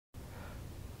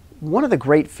One of the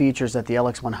great features that the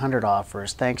LX100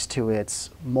 offers, thanks to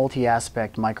its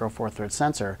multi-aspect micro four thread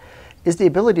sensor, is the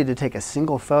ability to take a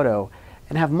single photo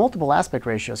and have multiple aspect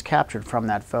ratios captured from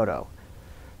that photo.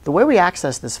 The way we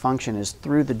access this function is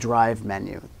through the drive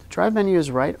menu. The drive menu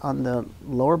is right on the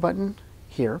lower button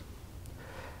here.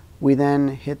 We then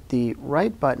hit the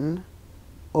right button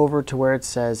over to where it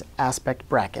says aspect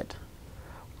bracket.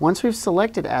 Once we've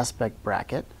selected aspect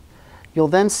bracket, you'll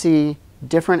then see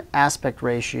different aspect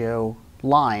ratio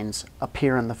lines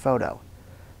appear in the photo.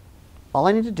 All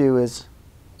I need to do is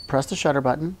press the shutter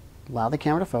button, allow the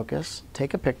camera to focus,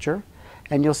 take a picture,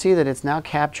 and you'll see that it's now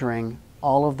capturing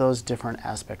all of those different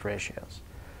aspect ratios.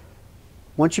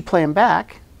 Once you play them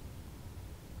back,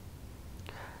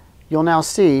 you'll now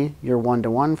see your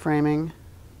 1:1 framing,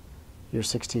 your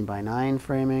 16:9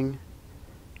 framing,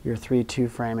 your 3:2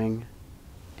 framing,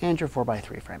 and your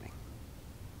 4:3 framing.